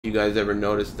you guys ever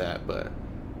noticed that, but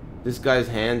this guy's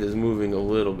hand is moving a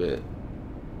little bit.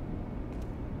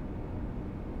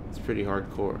 It's pretty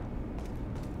hardcore.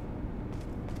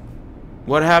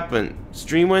 What happened?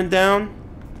 Stream went down?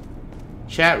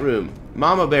 Chat room.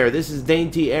 Mama Bear, this is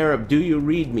Dainty Arab. Do you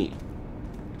read me?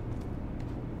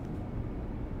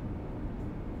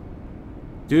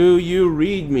 Do you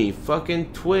read me?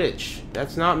 Fucking Twitch.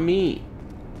 That's not me.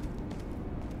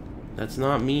 That's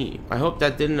not me. I hope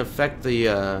that didn't affect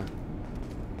the,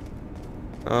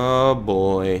 oh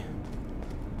boy.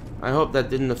 I hope that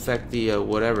didn't affect the,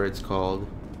 whatever it's called.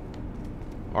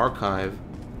 Archive.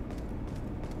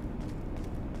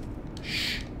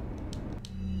 Shh.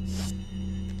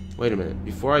 Wait a minute.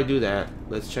 Before I do that,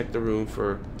 let's check the room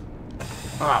for...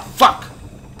 Ah, fuck!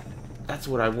 That's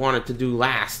what I wanted to do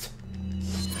last.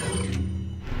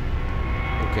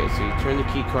 Okay, so you turn the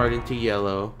key card into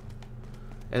yellow.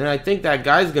 And then I think that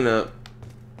guy's gonna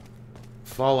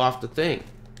fall off the thing.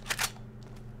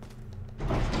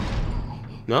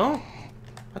 No?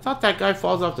 I thought that guy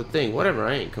falls off the thing. Whatever,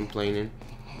 I ain't complaining.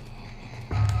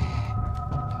 Okay.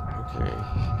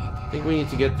 I think we need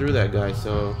to get through that guy,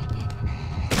 so...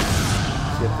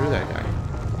 Let's get through that guy.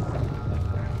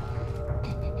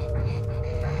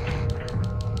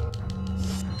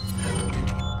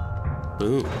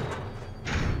 Boom.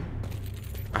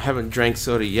 I haven't drank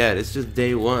soda yet. It's just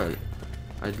day one.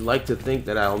 I'd like to think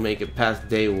that I'll make it past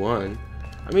day one.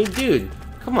 I mean, dude,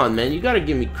 come on, man. You gotta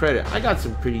give me credit. I got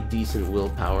some pretty decent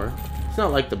willpower. It's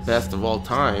not like the best of all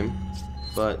time,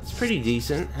 but it's pretty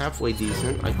decent. Halfway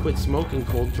decent. I quit smoking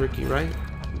cold turkey, right?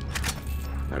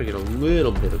 Gotta get a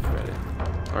little bit of credit.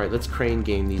 Alright, let's crane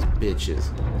game these bitches.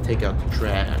 Take out the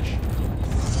trash.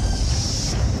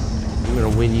 I'm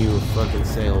gonna win you a fucking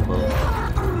sailboat.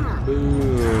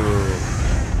 Boom.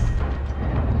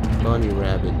 Bunny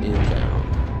rabbit inbound.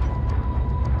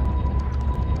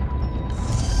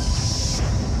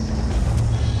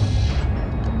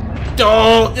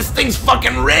 Oh, this thing's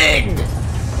fucking rigged!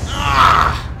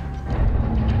 Ah!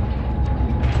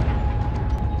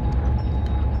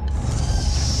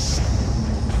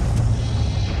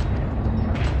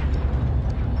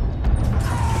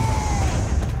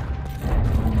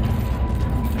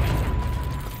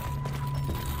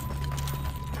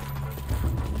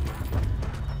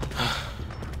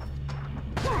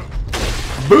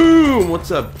 Boom!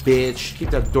 What's up, bitch?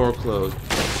 Keep that door closed.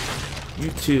 You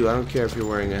too. I don't care if you're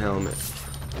wearing a helmet.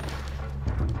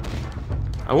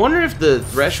 I wonder if the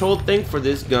threshold thing for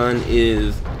this gun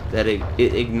is that it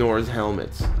ignores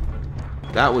helmets.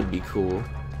 That would be cool.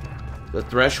 The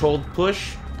threshold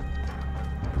push?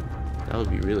 That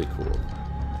would be really cool.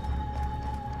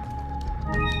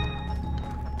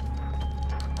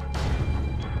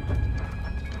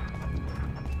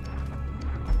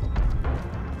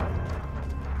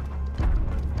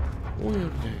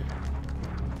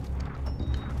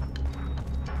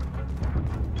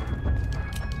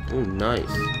 Oh, nice.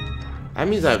 That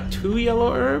means I have 2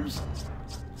 yellow herbs?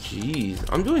 Jeez,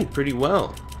 I'm doing pretty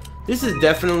well. This is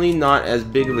definitely not as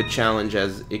big of a challenge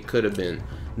as it could have been.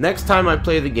 Next time I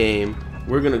play the game,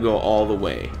 we're gonna go all the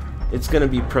way. It's gonna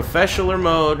be Professioler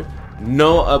mode,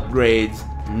 no upgrades,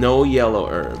 no yellow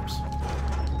herbs.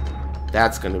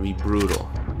 That's gonna be brutal.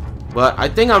 But I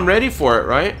think I'm ready for it,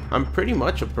 right? I'm pretty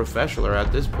much a Professioler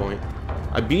at this point.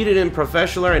 I beat it in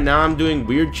Professioler and now I'm doing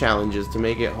weird challenges to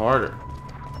make it harder.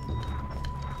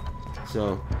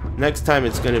 So, next time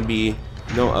it's gonna be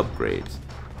no upgrades.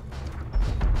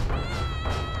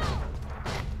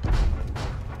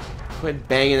 Quit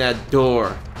banging that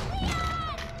door.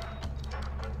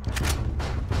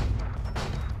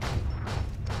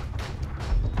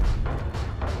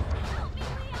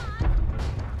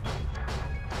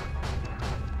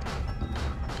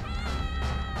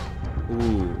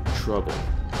 Ooh, trouble.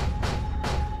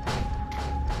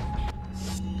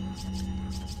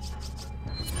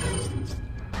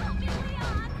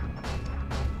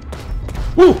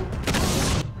 Woo!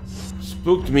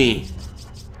 Spooked me.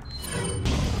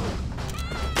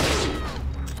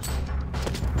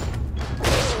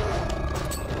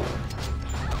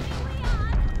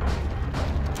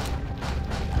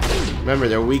 Remember,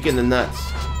 they're weak in the nuts.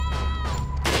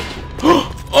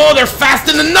 Oh, they're fast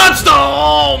in the nuts, though!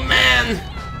 Oh, man!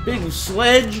 Big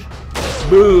sledge.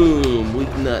 Boom.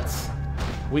 Weak nuts.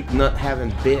 Weak nut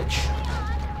having bitch.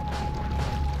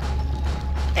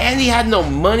 And he had no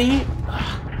money?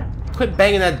 Quit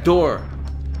banging that door.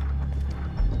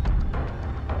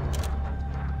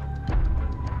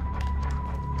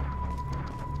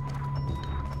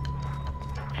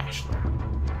 Ashler.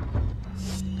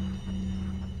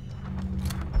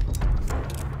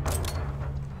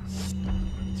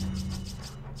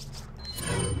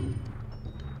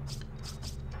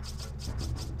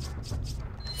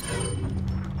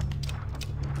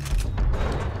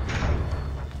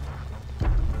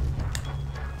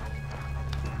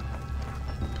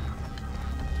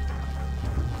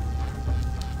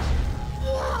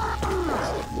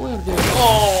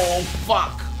 Oh,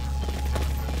 fuck.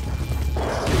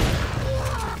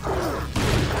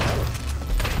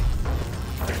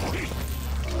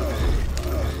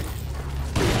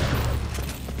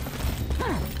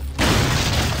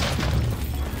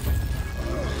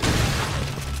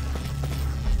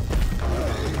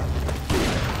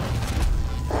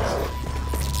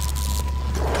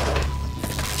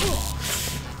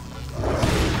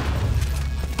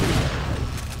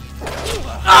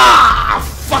 Ah!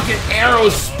 Fucking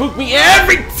arrows spook me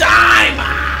every time!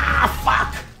 Ah!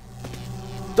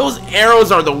 Fuck! Those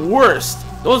arrows are the worst.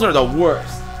 Those are the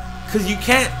worst. Because you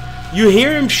can't... You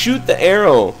hear him shoot the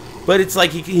arrow, but it's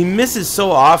like he misses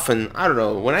so often. I don't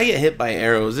know. When I get hit by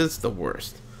arrows, it's the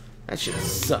worst. That shit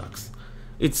sucks.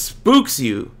 It spooks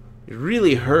you. It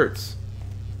really hurts.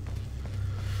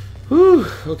 Whew.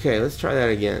 Okay, let's try that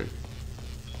again.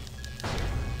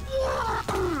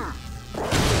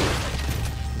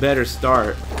 Better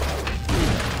start.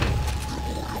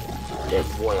 Te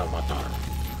voy a matar.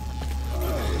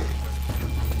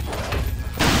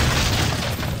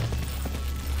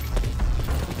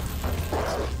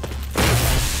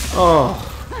 Oh.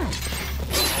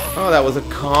 Oh, that was a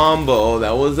combo.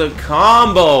 That was a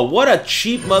combo. What a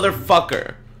cheap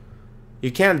motherfucker.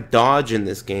 You can't dodge in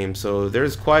this game, so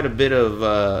there's quite a bit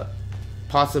of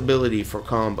possibility for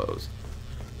combos.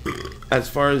 As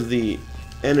far as the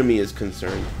enemy is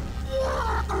concerned.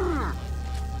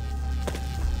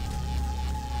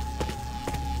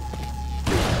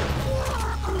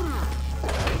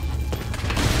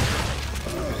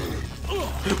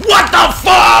 What the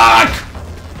fuck?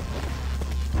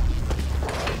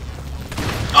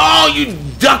 Oh, you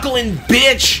duckling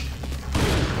bitch!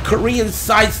 Korean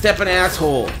sidestepping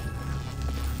asshole.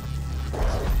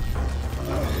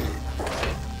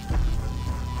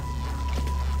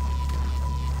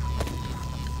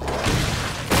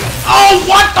 Oh,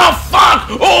 what the fuck?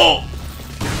 Oh!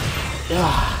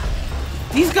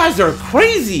 These guys are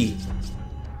crazy.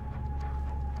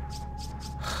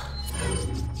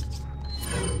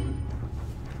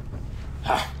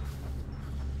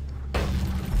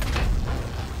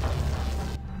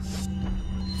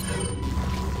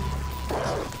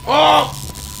 Oh!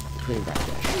 Bring back that.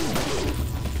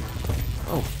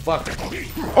 Oh, fuck.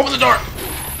 Open the door!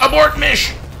 Abort,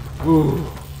 Mish! Ooh.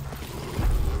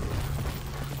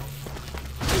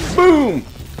 Boom!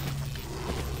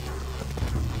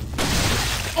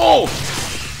 Oh!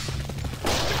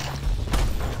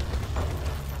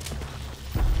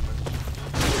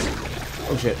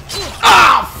 Oh shit.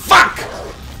 Ah! Fuck!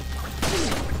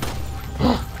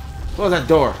 Close that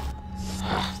door.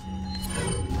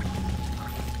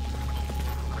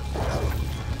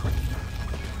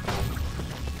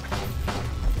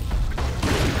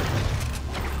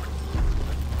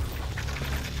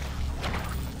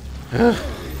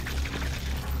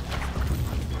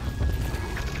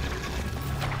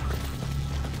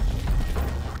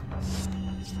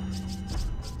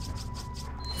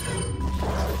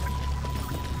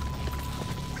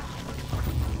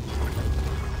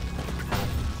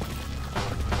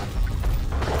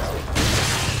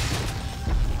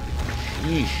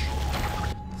 Yeesh.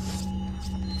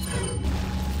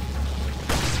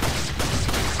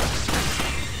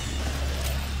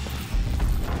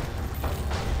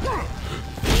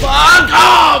 Fuck!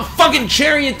 Oh, fucking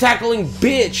chariot tackling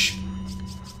bitch!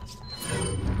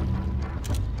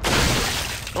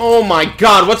 Oh my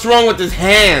god, what's wrong with his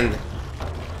hand?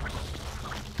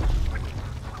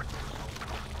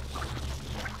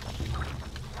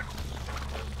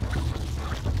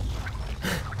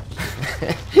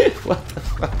 What the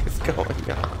fuck is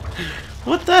going on?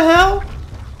 What the hell?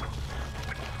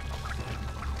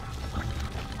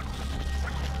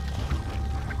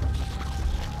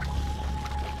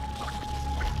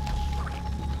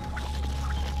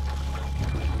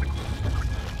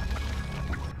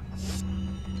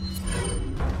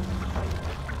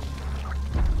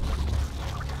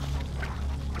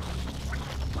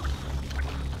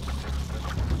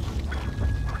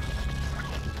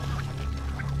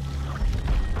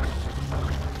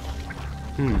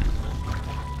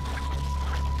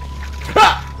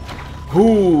 Ah!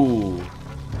 Ooh.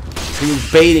 He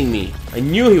was baiting me. I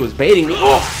knew he was baiting me.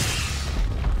 Oh!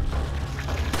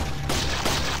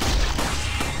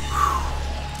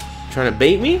 Trying to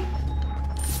bait me?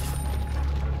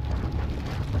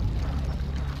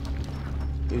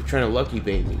 He was trying to lucky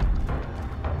bait me.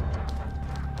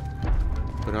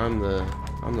 But I'm the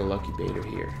lucky baiter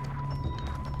here.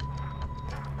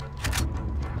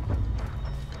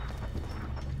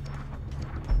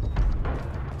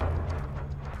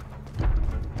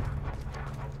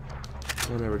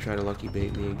 Don't ever try to lucky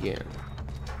bait me again.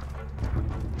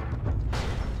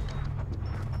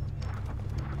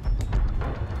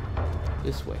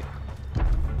 This way.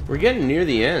 We're getting near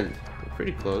the end. We're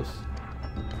pretty close.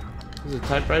 Is it a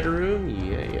typewriter room?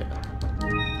 Yeah.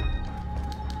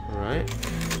 Alright.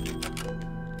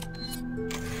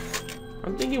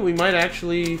 I'm thinking we might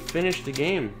actually finish the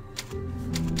game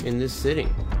in this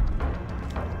sitting.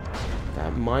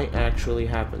 That might actually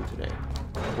happen today.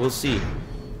 We'll see.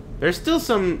 There's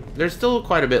still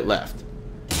quite a bit left.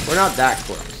 We're not that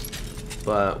close,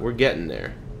 but we're getting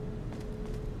there.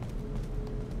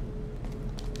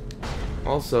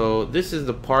 Also, this is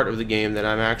the part of the game that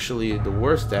I'm actually the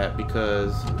worst at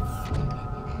because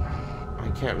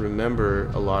I can't remember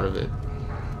a lot of it.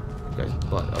 This guy's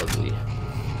butt ugly.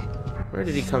 Where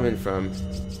did he come in from?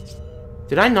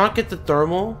 Did I not get the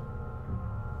thermal?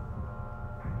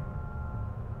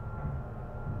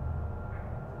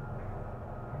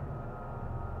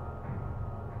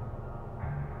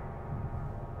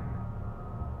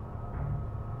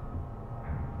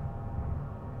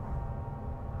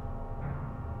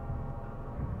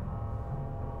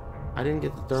 I didn't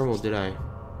get the thermal, did I?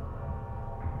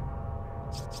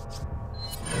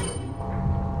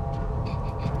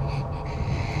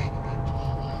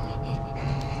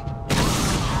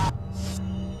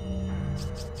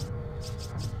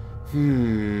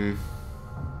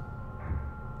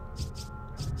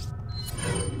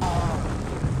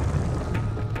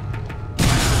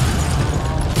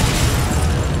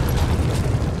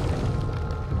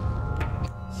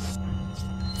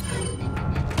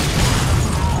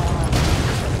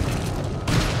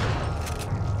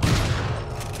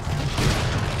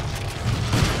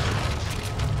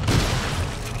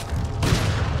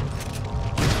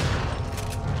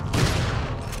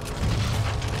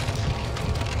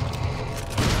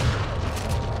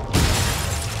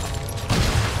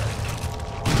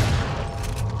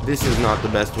 This is not the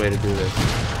best way to do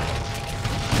this.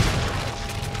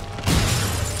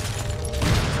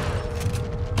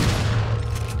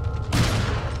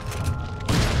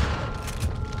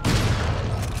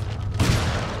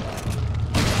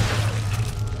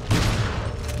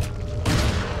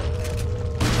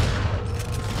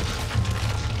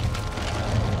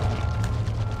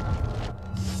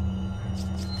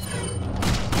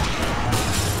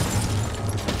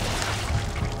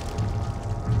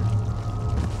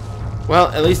 Well,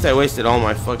 at least I wasted all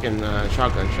my fucking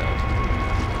shotgun shells.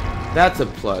 That's a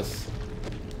plus.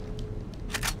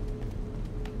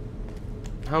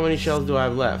 How many shells do I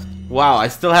have left? Wow, I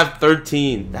still have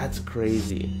 13. That's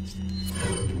crazy.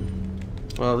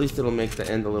 Well, at least it'll make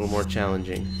the end a little more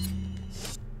challenging.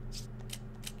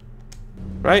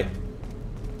 Right?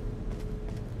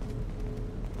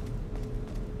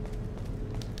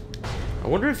 I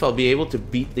wonder if I'll be able to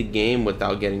beat the game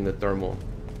without getting the thermal.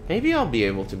 Maybe I'll be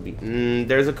able to beat...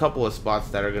 there's a couple of spots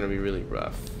that are going to be really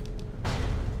rough.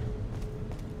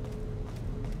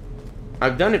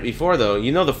 I've done it before, though.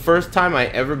 You know, the first time I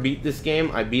ever beat this game,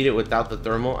 I beat it without the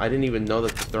thermal. I didn't even know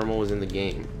that the thermal was in the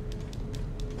game.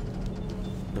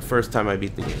 The first time I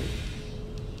beat the game.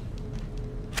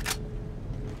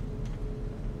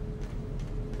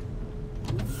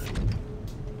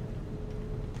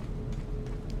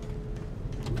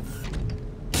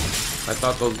 I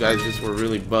thought those guys just were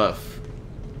really buff.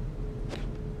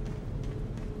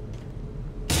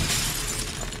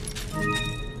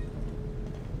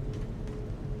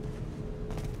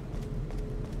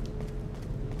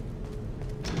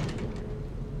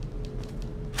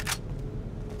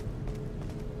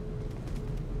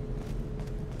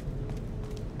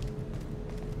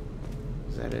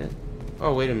 Is that it?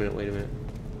 Oh, wait a minute, wait a minute.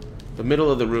 The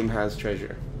middle of the room has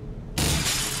treasure.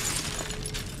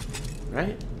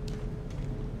 Right?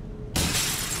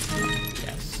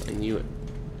 I knew it.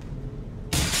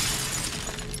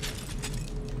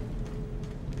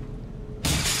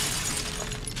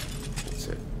 That's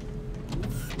it.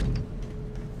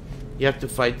 You have to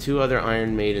fight 2 other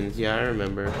Iron Maidens. Yeah, I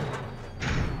remember.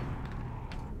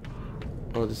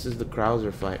 Oh, this is the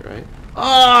Krauser fight, right?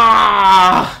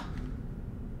 Ah!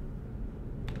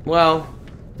 Well,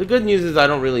 the good news is I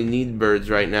don't really need birds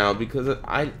right now because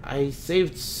I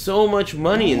saved so much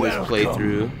money in this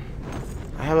playthrough.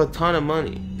 I have a ton of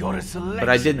money, but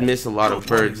I did miss a lot of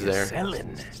birds there.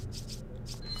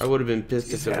 I would have been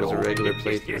pissed if it was a regular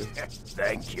playthrough.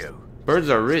 Thank you. Birds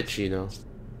are rich, you know.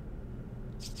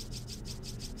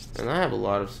 And I have a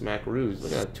lot of smackaroos.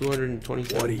 Look at that,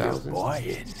 227,000. What are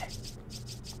you buying?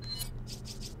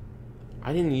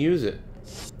 I didn't use it.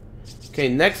 Okay,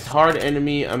 next hard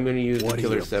enemy, I'm gonna use the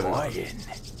Killer 7.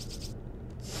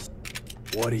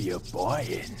 What are you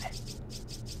buying?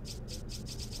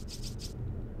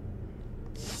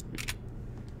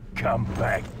 Come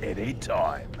back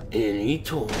anytime.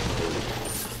 Anytime.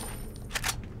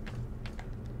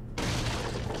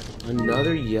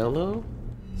 Another yellow?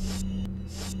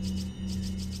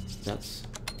 That's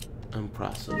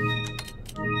impressive.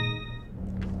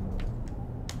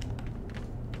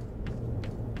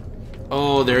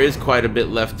 Oh, there is quite a bit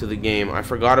left to the game. I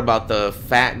forgot about the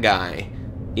fat guy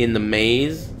in the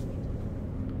maze.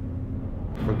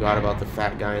 Forgot about the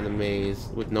fat guy in the maze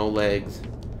with no legs.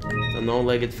 The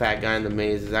no-legged fat guy in the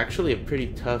maze is actually a pretty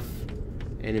tough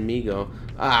enemigo.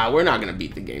 Ah, we're not gonna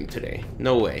beat the game today.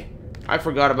 No way. I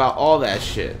forgot about all that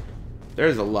shit.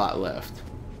 There's a lot left.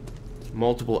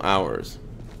 Multiple hours.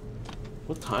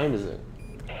 What time is it?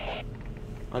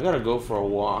 I gotta go for a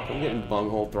walk. I'm getting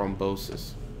bunghole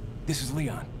thrombosis. This is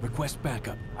Leon. Request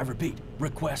backup. I repeat,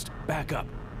 request backup.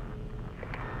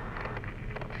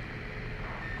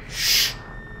 Shh.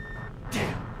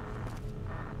 Damn.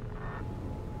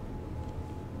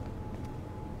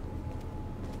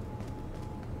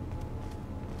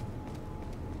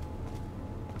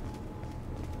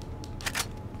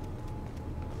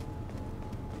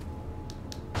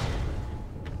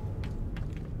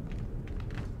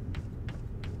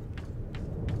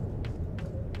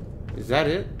 Is that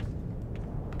it?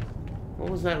 What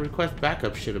was that request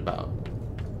backup shit about?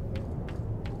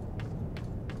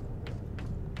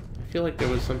 I feel like there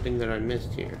was something that I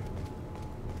missed here.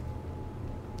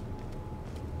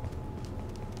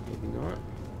 Maybe not.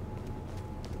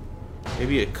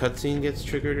 Maybe a cutscene gets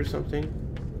triggered or something?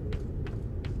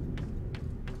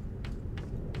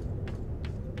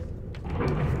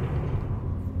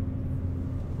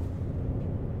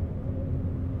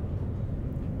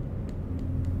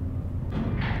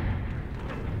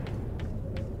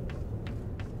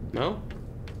 No?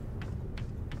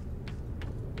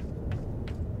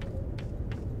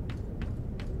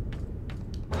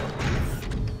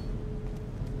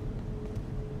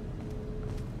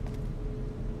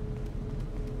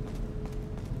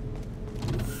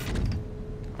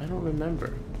 I don't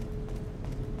remember.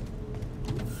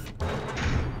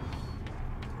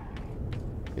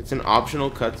 It's an optional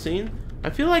cutscene? I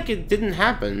feel like it didn't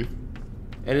happen,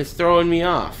 and it's throwing me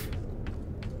off.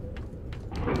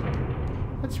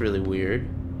 That's really weird.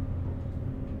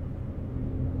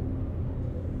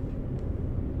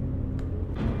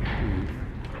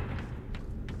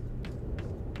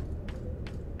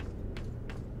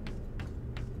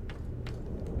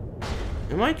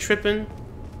 Am I tripping?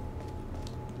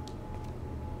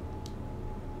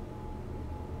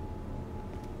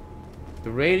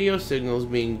 The radio signal's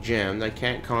being jammed. I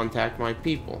can't contact my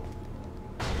people.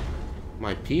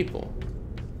 My people?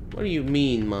 What do you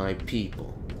mean, my people?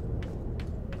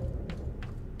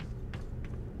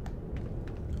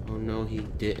 Oh no, he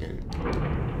didn't.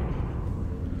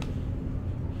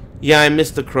 Yeah, I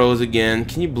missed the crows again.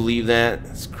 Can you believe that?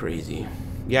 That's crazy.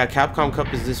 Yeah, Capcom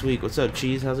Cup is this week. What's up,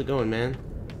 Cheese? How's it going, man?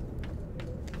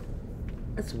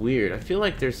 That's weird. I feel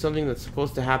like there's something that's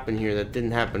supposed to happen here that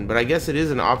didn't happen, but I guess it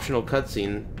is an optional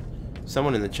cutscene.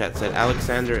 Someone in the chat said,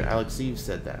 Alexander Alexeev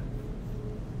said that.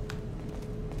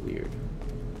 Weird.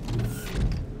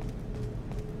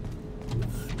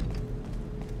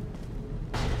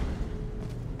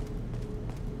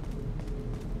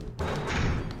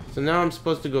 So now I'm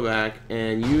supposed to go back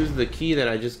and use the key that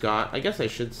I just got. I guess I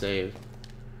should save.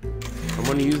 I'm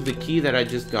going to use the key that I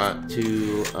just got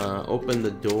to open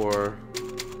the door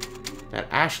that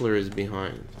Ashler is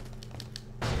behind.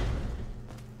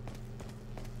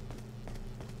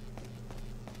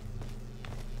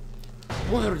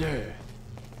 Muerde!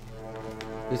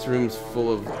 This room's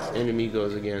full of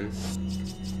enemigos again.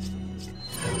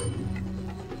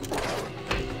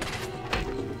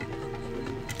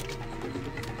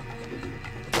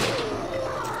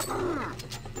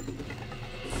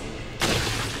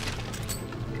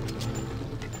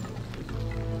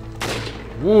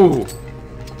 Woo!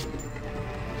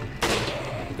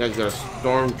 You guys got a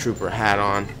stormtrooper hat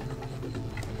on.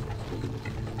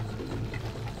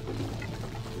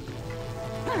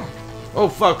 Oh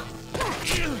fuck!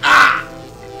 Ah!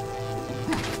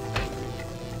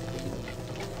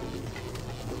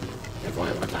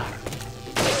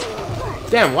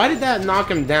 Damn, why did that knock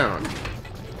him down?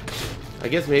 I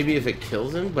guess maybe if it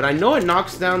kills him, but I know it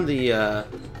knocks down the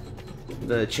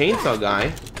chainsaw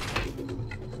guy.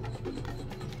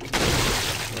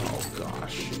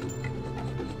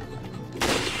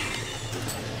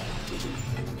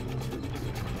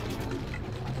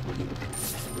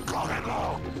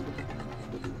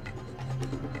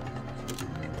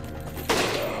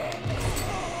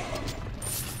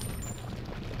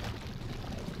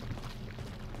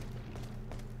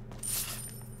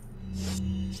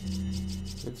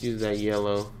 Let's use that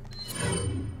yellow.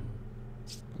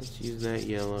 Let's use that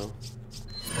yellow.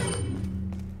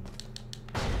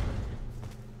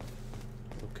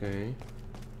 Okay.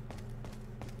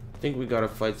 I think we gotta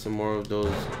fight some more of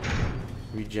those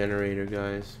regenerator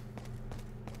guys.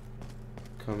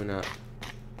 Coming up.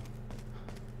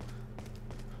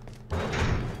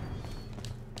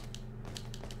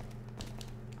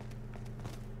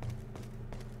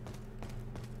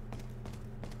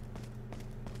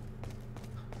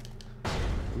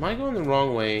 Am I going the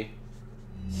wrong way?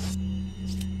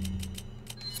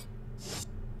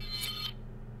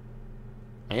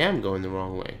 I am going the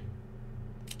wrong way.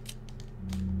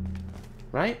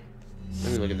 Right?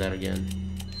 Let me look at that again.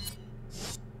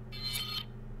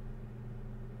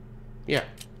 Yeah.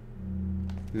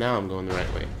 Now I'm going the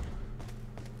right way.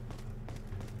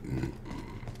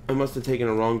 I must have taken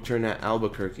a wrong turn at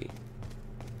Albuquerque.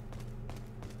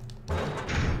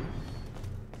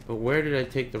 But where did I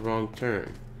take the wrong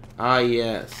turn? Ah,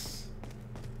 yes.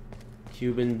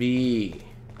 Cuban B.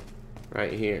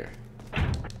 Right here.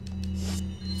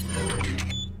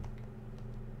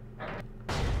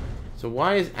 So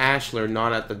why is Ashler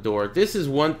not at the door? This is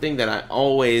one thing that I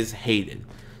always hated.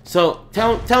 So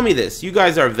tell me this. You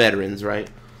guys are veterans, right?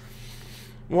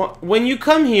 Well, when you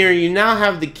come here, you now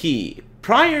have the key.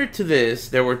 Prior to this,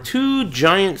 there were two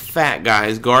giant fat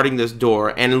guys guarding this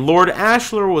door, and Lord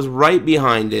Ashler was right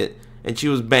behind it, and she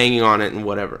was banging on it and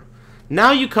whatever.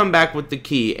 Now you come back with the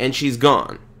key, and she's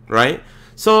gone, right?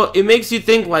 So it makes you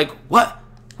think like, what?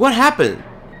 What happened?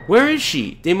 Where is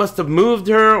she? They must have moved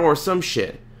her or some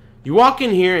shit. You walk in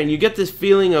here, and you get this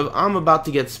feeling of, I'm about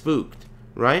to get spooked,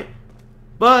 right?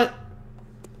 But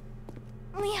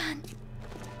Leon.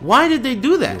 Why did they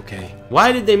do that? Okay.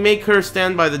 Why did they make her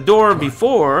stand by the door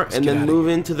before and then move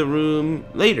into the room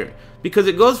later? Because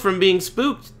it goes from being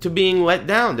spooked to being let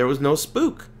down. There was no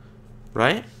spook,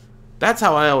 right? That's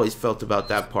how I always felt about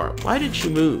that part. Why did she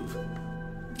move?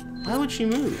 Why would she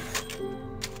move?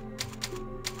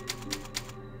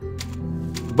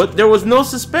 But there was no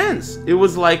suspense. It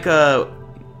was like a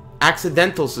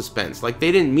accidental suspense. Like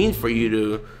they didn't mean for you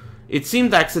to... It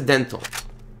seemed accidental.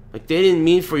 Like they didn't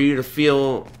mean for you to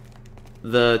feel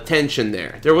the tension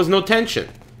there. There was no tension.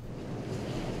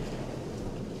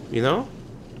 You know?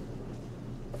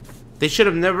 They should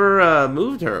have never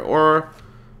moved her. Or,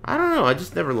 I don't know. I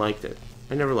just never liked it.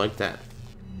 I never liked that.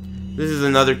 This is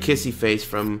another kissy face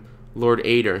from Lord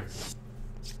Ader.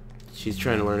 She's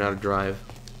trying to learn how to drive.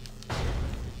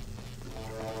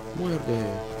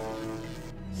 Muerde.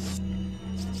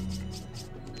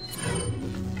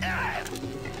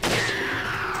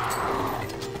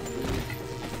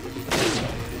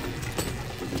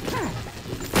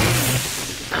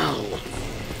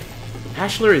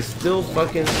 Ashler is still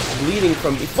fucking bleeding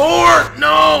from before!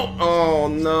 No! Oh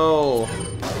no!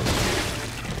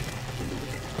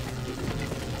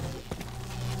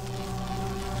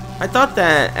 I thought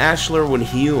that Ashler would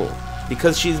heal.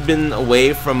 Because she's been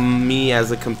away from me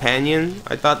as a companion,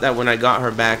 I thought that when I got her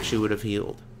back, she would have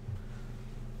healed.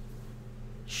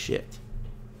 Shit.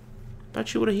 Thought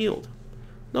she would have healed.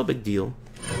 No big deal.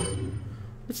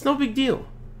 It's no big deal.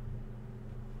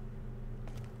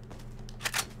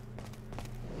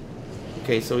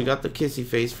 Okay, so we got the kissy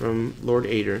face from Lord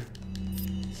Ader.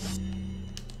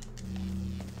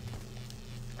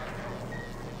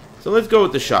 So let's go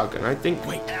with the shotgun. I think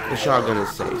the shotgun is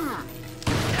safe.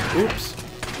 Oops.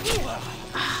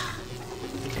 I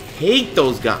hate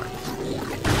those guys.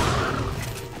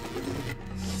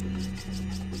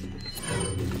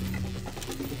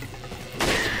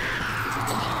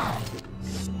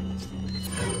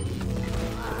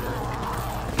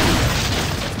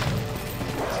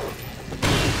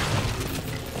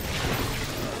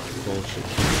 Bullshit.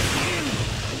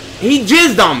 He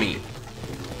jizzed on me.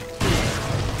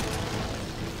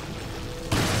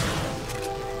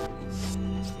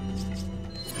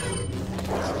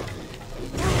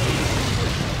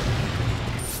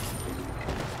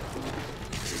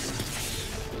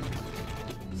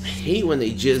 I hate when they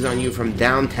jizz on you from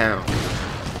downtown.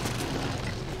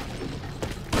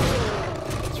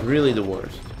 It's really the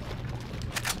worst.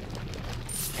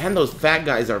 And those fat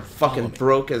guys are fucking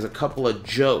broke as a couple of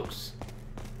jokes.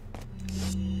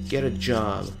 Get a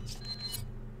job.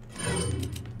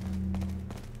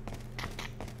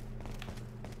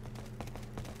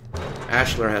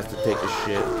 Ashler has to take a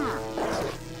shit.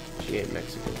 She ain't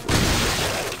Mexican.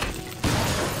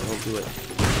 Don't do it.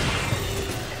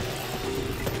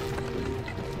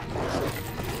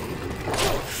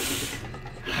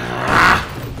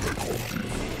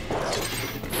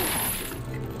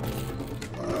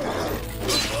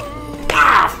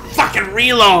 Fucking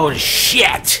reload!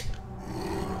 Shit!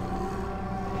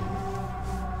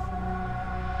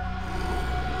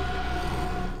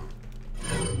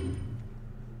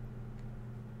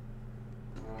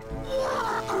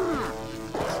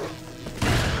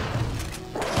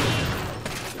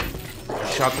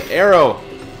 out the arrow.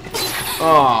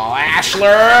 Oh,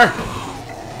 Ashler!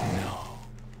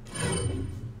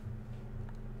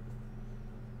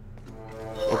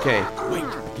 Okay, wait.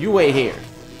 You wait here.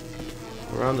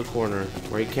 Around the corner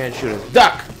where he can't shoot us.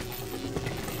 Duck!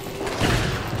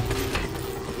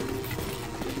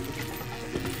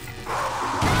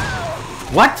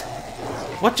 What?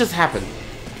 What just happened?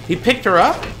 He picked her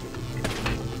up?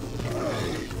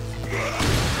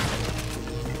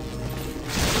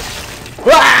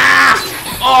 Ah!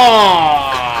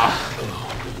 Oh!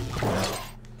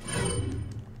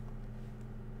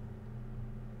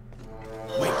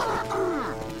 Wait.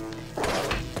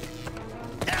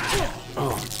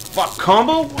 Oh, fuck.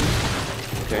 Combo?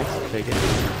 Okay, I'll take it.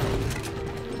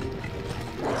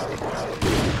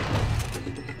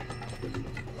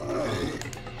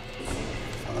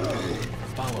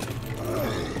 Follow me.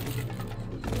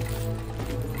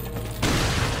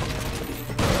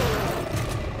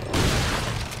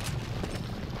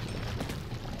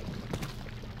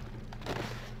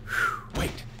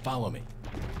 Wait, follow me.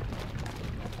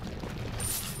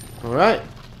 All right.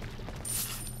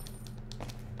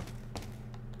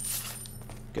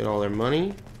 Get all their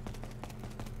money.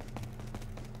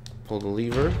 Pull the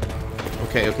lever.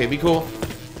 Okay, okay, be cool.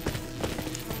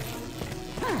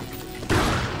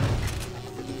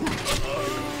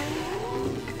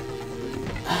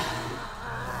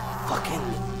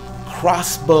 Fucking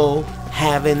crossbow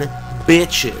having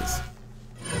bitches.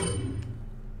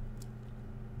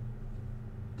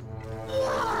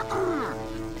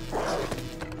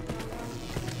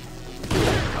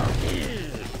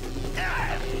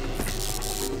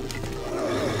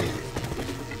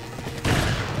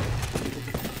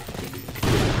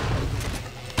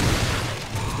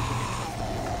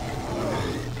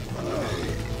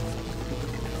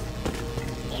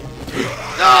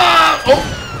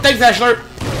 Oh! Thanks, Ashler!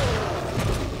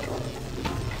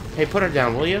 Hey, put her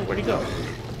down, will you? Where'd he go?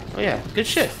 Oh yeah, good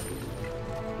shit.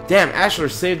 Damn, Ashler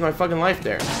saved my fucking life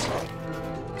there.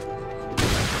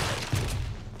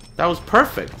 That was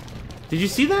perfect. Did you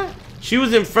see that? She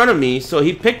was in front of me, so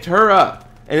he picked her up,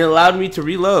 and it allowed me to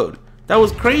reload. That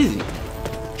was crazy.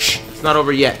 Shh, it's not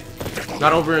over yet.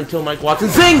 Not over until Mike Watson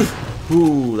sings!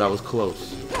 Ooh, that was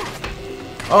close.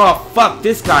 Oh, fuck,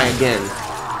 this guy again.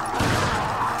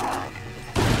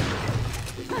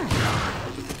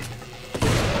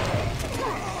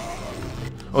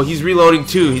 Oh, he's reloading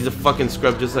too. He's a fucking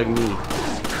scrub just like me.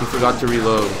 He forgot to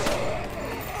reload.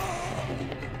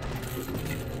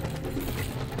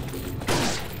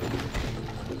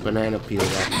 Banana peel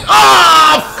that.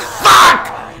 Oh, fuck!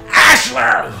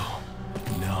 Ashler!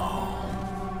 No.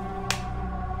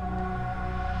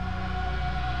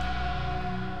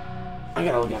 I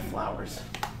gotta look at flowers.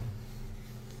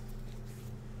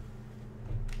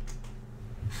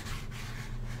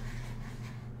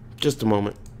 Just a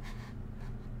moment.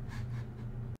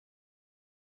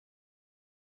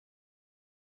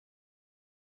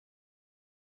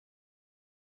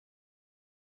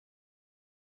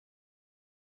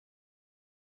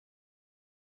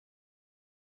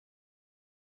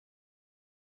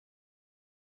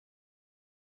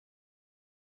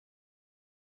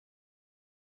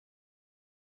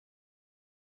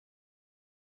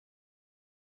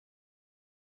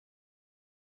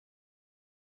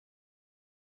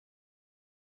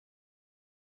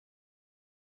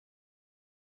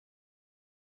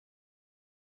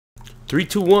 Three,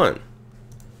 two, one.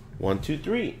 1, 2,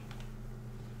 3.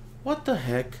 What the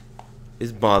heck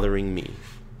is bothering me?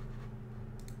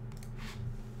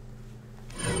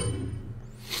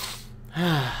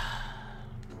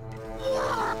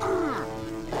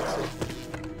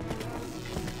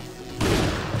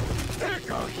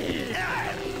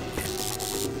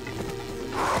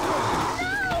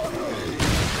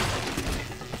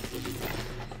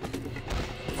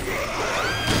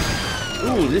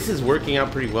 Ooh, this is working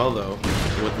out pretty well though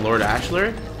with Lord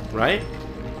Ashler, right?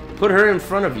 Put her in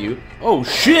front of you. Oh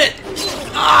shit!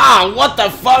 Ah, what the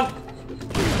fuck?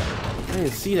 I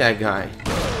didn't see that guy.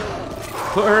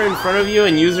 Put her in front of you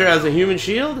and use her as a human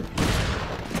shield?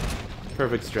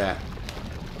 Perfect strat.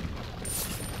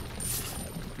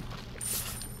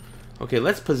 Okay,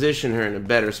 let's position her in a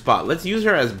better spot. Let's use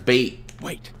her as bait.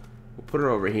 Wait. We'll put her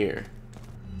over here.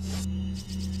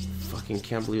 Fucking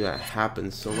can't believe that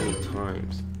happened so many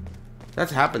times.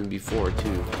 That's happened before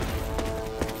too.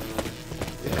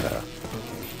 Yeah.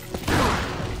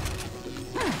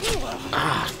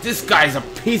 Ah, this guy's a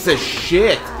piece of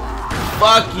shit.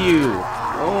 Fuck you.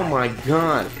 Oh my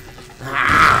god.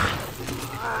 Ah.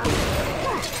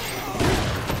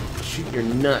 Shoot your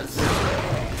nuts.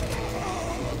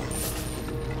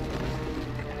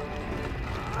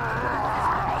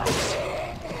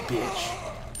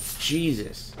 bitch.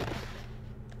 Jesus.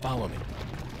 Follow me.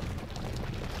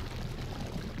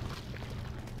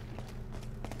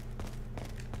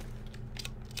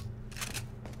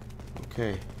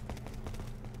 Okay.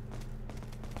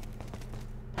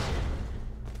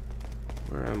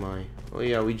 Where am I? Oh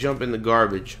yeah, we jump in the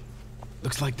garbage.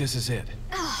 Looks like this is it.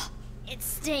 Ugh, it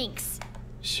stinks.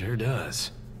 Sure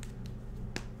does.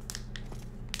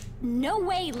 No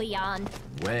way, Leon.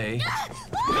 Way.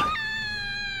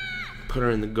 Put her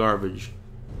in the garbage.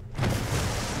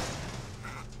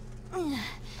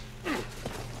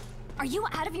 Are you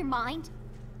out of your mind?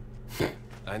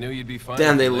 I knew you'd be fine.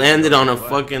 Damn, they landed on a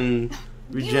fucking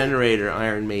regenerator,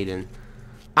 Iron Maiden.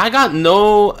 I got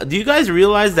no... Do you guys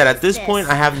realize that at this point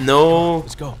I have no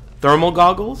Let's go. thermal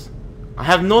goggles? I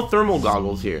have no thermal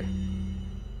goggles here.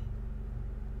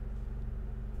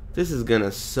 This is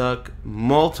gonna suck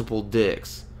multiple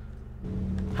dicks.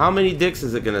 How many dicks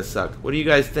is it gonna suck? What do you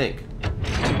guys think?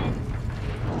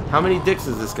 How many dicks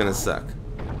is this gonna suck?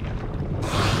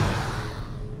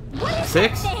 What is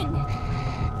 6? that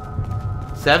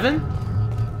thing? 7?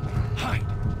 Hide.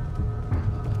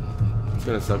 It's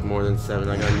gonna suck more than 7.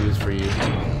 I got news for you.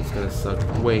 It's gonna suck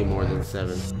way more than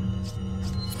 7. It's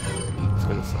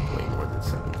gonna suck way more than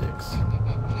 7 dicks.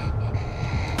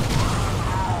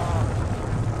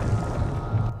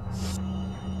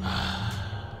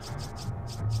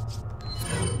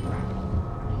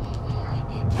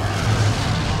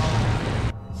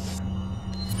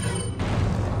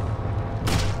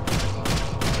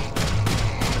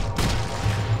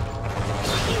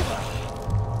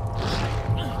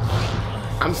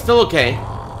 I'm still okay.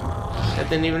 That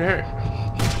didn't even hurt.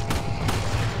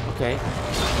 Okay.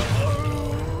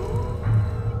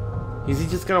 Is he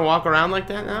just gonna walk around like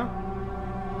that now?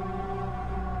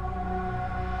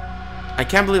 I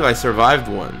can't believe I survived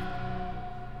one.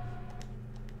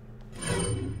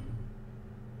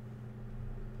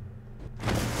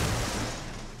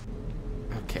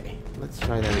 Okay, let's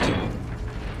try that again.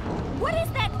 What is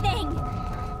that thing?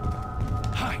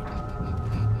 Hide.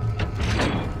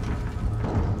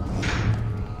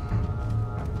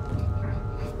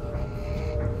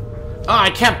 Oh,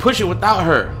 I can't push it without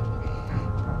her.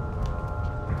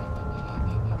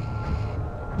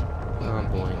 Oh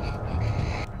boy.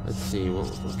 Let's see, what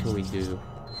can we do?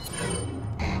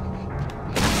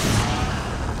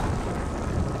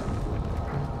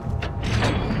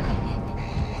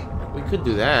 We could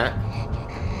do that.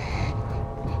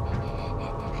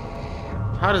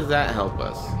 How does that help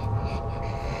us?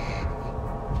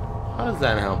 How does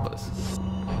that help us?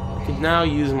 I could now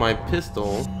use my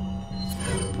pistol.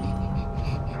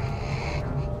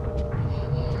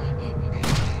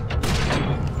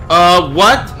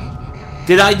 What?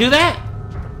 Did I do that?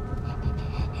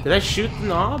 Did I shoot the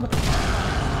knob?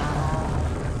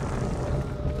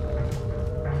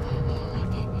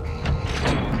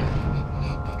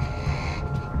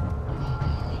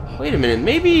 Wait a minute,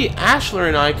 maybe Ashler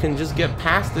and I can just get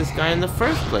past this guy in the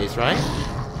first place, right?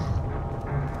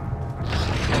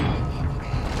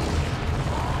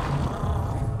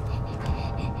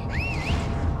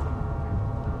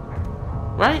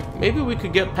 Right? Maybe we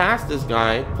could get past this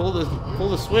guy, pull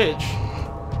the switch,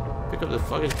 pick up the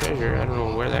fucking treasure. I don't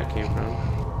know where that came from.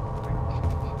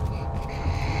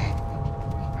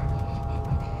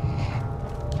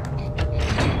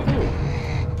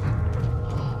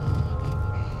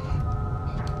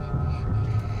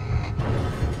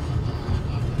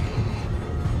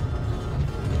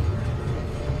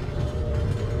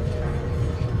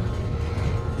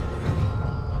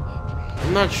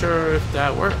 I'm not sure if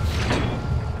that works.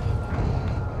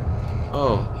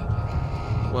 Oh.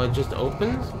 Well, it just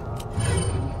opens?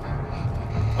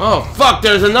 Oh, fuck!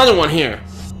 There's another one here!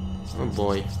 Oh,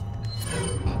 boy.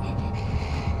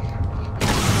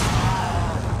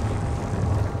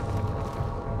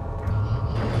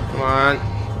 Come on.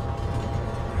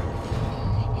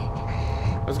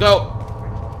 Let's go!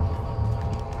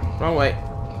 Wrong way.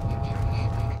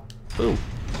 Boom.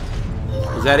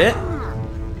 Is that it?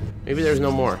 Maybe there's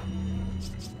no more.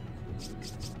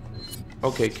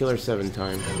 Okay, killer 7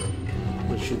 time. I'm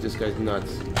gonna shoot this guy's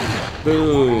nuts.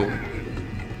 Boom!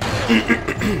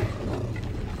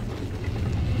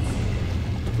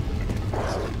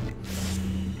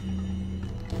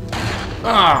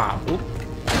 Ah! Oop.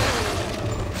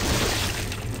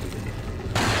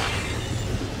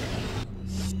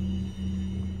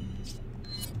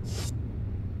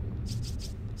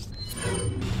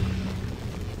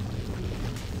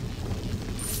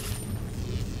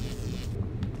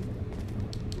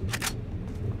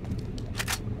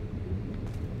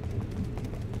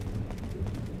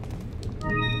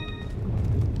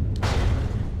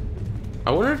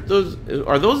 I wonder if those...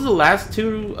 Are those the last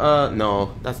two?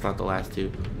 No, that's not the last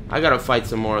two. I gotta fight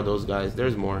some more of those guys.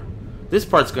 There's more. This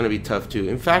part's gonna be tough too.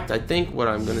 In fact, I think what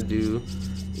I'm gonna do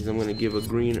is I'm gonna give a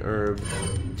green herb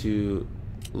to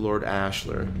Lord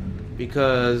Ashler.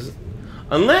 Because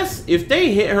unless... If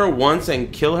they hit her once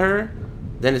and kill her,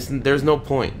 then there's no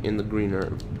point in the green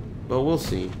herb. But we'll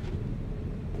see.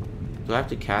 Do I have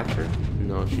to catch her?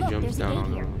 No, she jumps down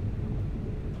on her own.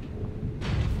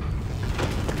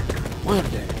 What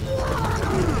the?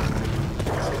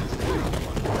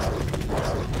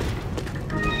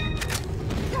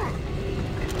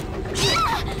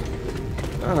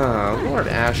 Ah, Lord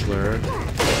Ashler.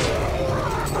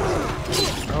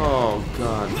 Oh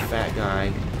god, fat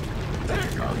guy.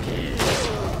 Okay.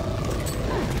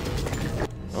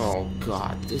 Oh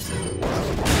god, this is the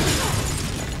worst.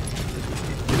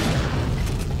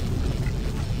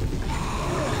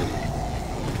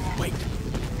 Wait.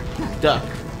 Duck.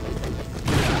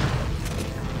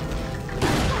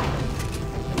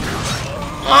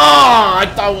 Oh, I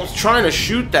thought I was trying to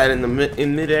shoot that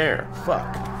in midair.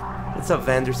 Fuck. What's up,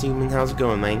 Vander Seaman? How's it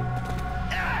going, man?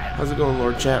 How's it going,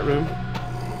 Lord Chat Room?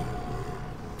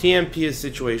 TMP is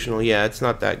situational. Yeah, it's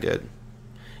not that good.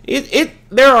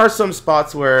 There are some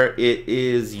spots where it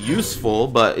is useful,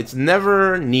 but it's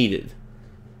never needed.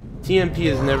 TMP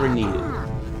is never needed.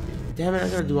 Damn it, I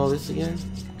gotta do all this again?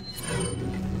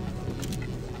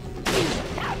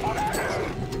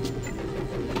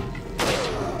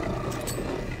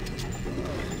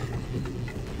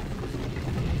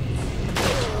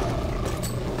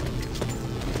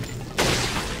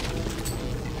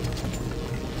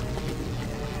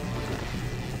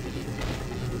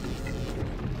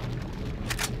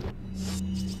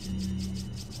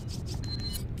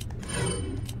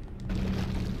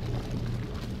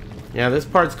 Yeah, this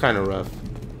part's kind of rough.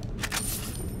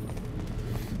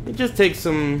 It just takes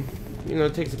some, you know,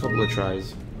 it takes a couple of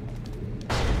tries.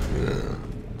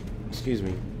 Excuse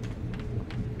me.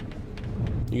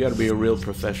 You gotta be a real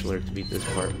professioner to beat this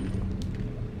part.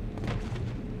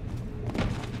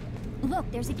 Look,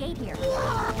 there's a gate here.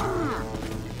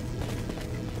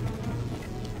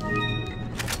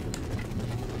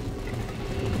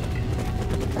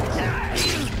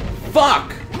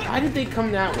 Fuck! Why did they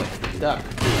come that way? Duck.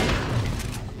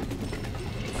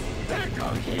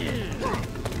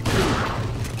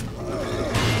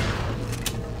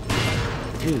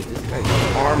 Dude, this guy's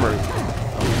armor is a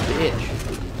bitch.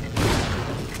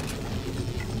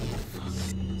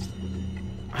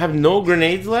 I have no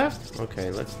grenades left? Okay,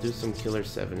 let's do some Killer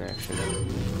 7 action.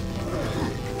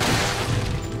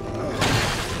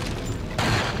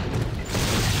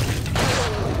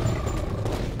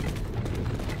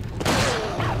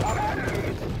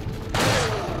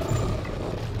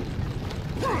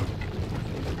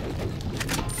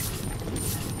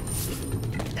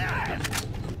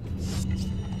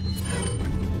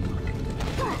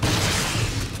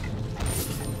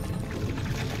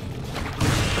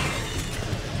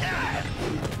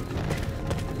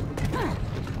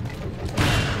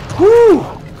 Woo!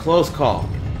 Close call.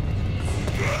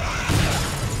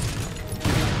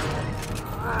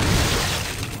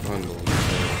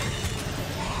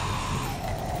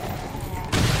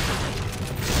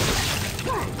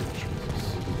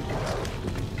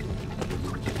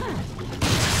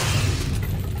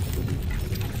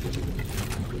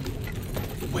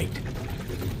 Wait.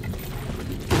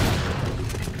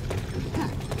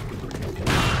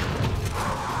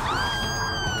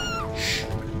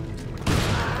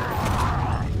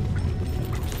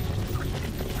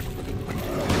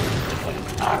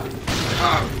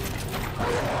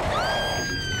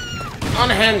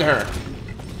 Unhand her.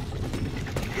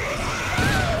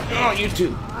 Oh, you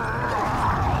too.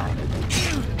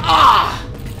 Ah!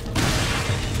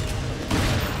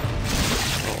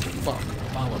 Oh, fuck.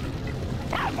 Follow me.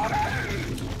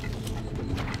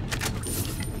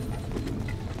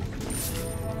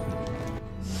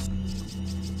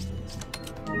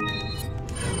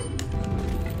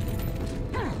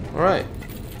 All right.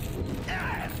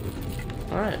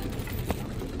 All right.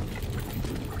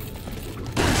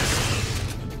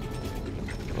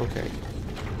 Okay.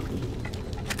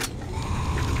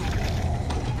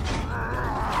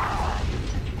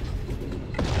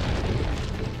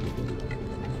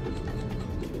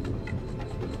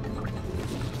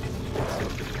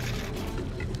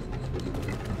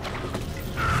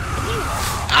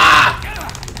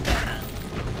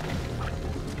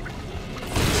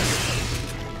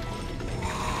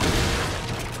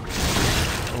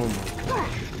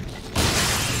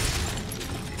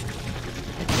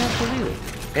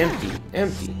 Empty,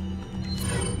 empty.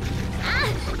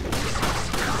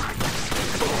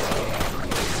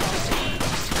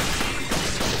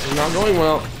 is not going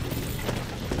well.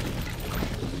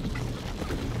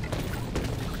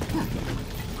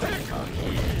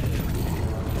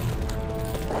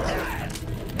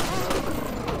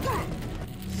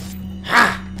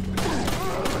 Ha!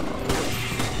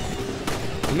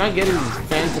 I'm not getting these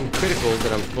phantom criticals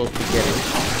that I'm supposed to be getting.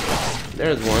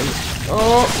 There's one.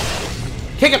 Oh!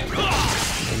 Kick him!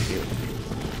 Thank you.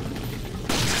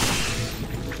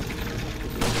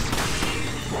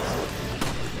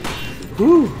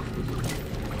 Whew!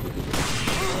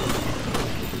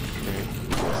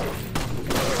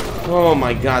 Oh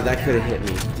my god, that could have hit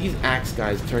me. These axe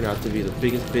guys turn out to be the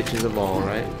biggest bitches of all,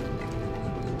 right?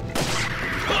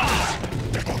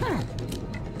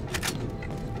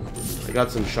 I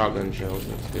got some shotgun shells,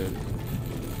 that's good.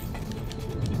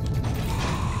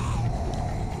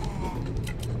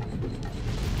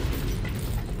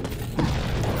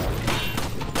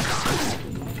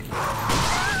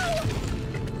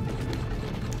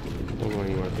 Don't go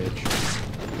anywhere, bitch.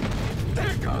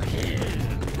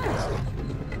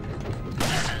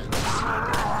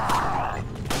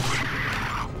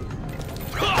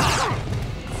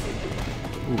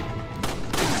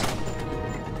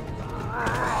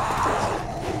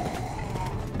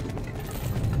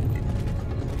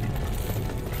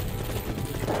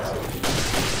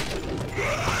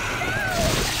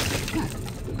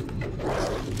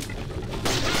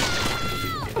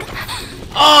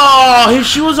 Oh,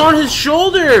 she was on his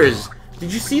shoulders.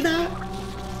 Did you see that?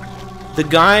 The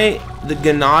guy, the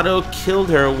Ganado, killed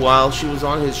her while she was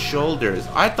on his shoulders.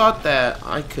 I thought that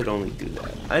I could only do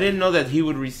that. I didn't know that he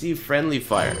would receive friendly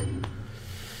fire.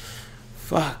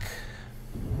 Fuck.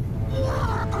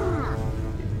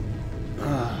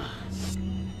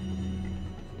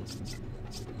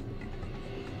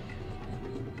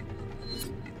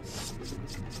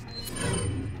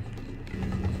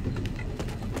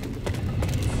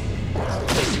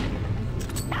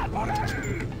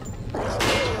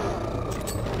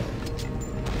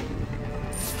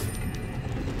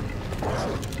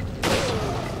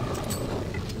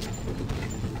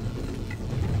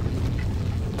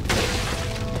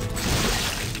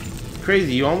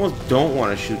 Crazy, you almost don't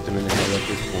want to shoot them in the head at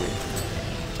this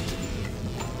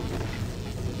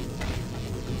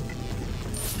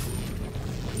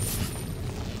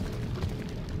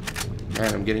point.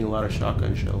 Man, I'm getting a lot of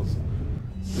shotgun shells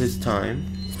this time.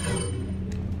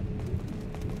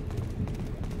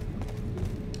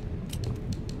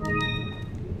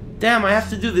 Damn, I have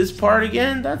to do this part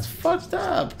again? That's fucked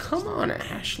up. Come on,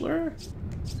 Ashler.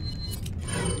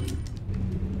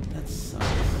 That sucks.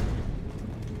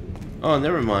 Oh,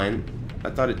 never mind. I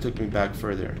thought it took me back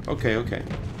further. Okay, okay.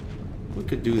 We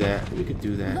could do that. We could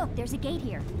do that. Look, there's a gate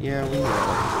here. Yeah, we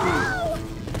know.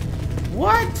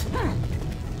 What?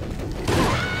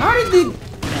 How did they...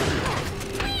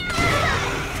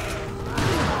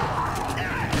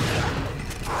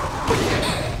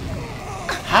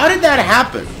 How did that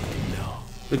happen?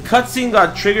 The cutscene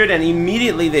got triggered and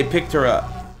immediately they picked her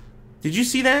up. Did you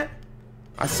see that?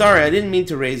 Sorry, I didn't mean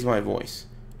to raise my voice,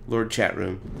 Lord Chat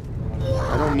Room.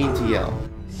 I don't mean to yell,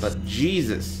 but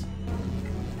Jesus.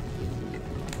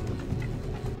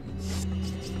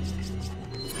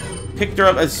 Picked her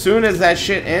up as soon as that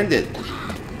shit ended.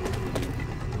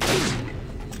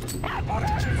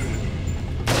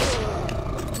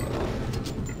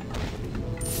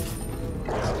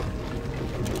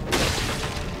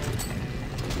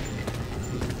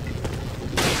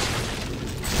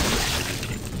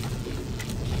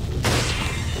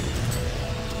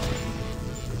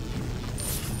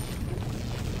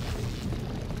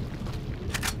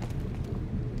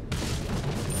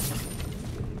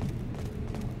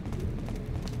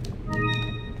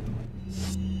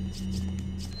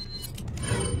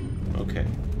 Okay.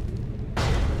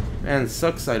 Man, it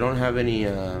sucks I don't have any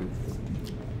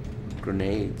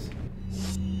grenades.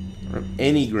 I don't have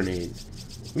any grenades.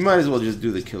 We might as well just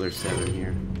do the Killer 7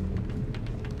 here.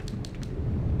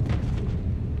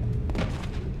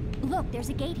 Look, there's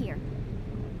a gate here.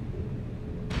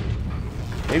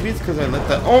 Maybe it's because I let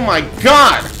that... Oh my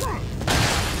god!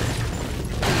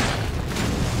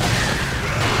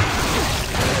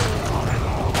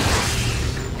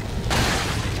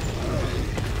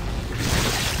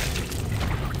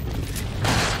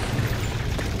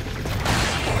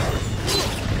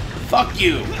 Fuck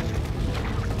you!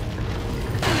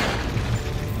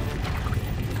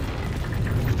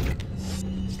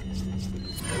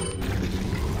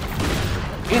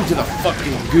 Into the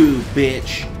fucking goo,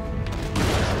 bitch!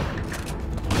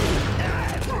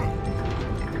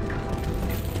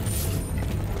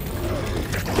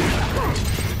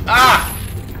 Ah!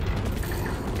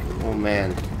 Oh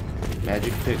man.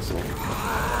 Magic pixel.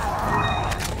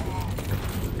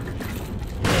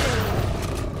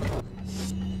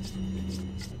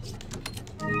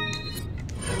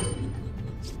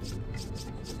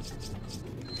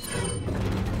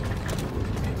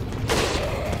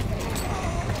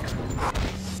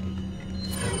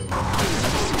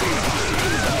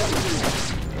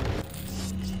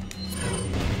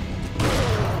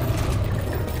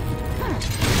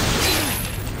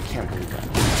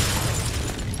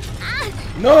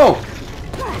 No!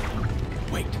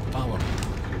 Wait, follow me.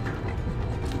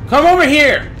 Come over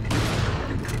here!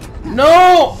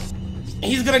 No!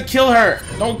 He's gonna kill her!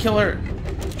 Don't kill her!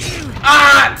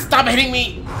 Ah! Stop hitting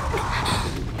me!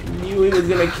 Knew he was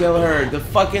gonna kill her. The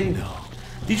fucking...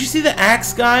 Did you see the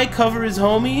axe guy cover his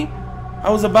homie? I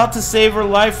was about to save her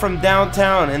life from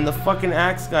downtown, and the fucking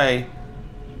axe guy...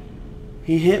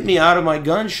 He hit me out of my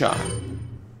gunshot.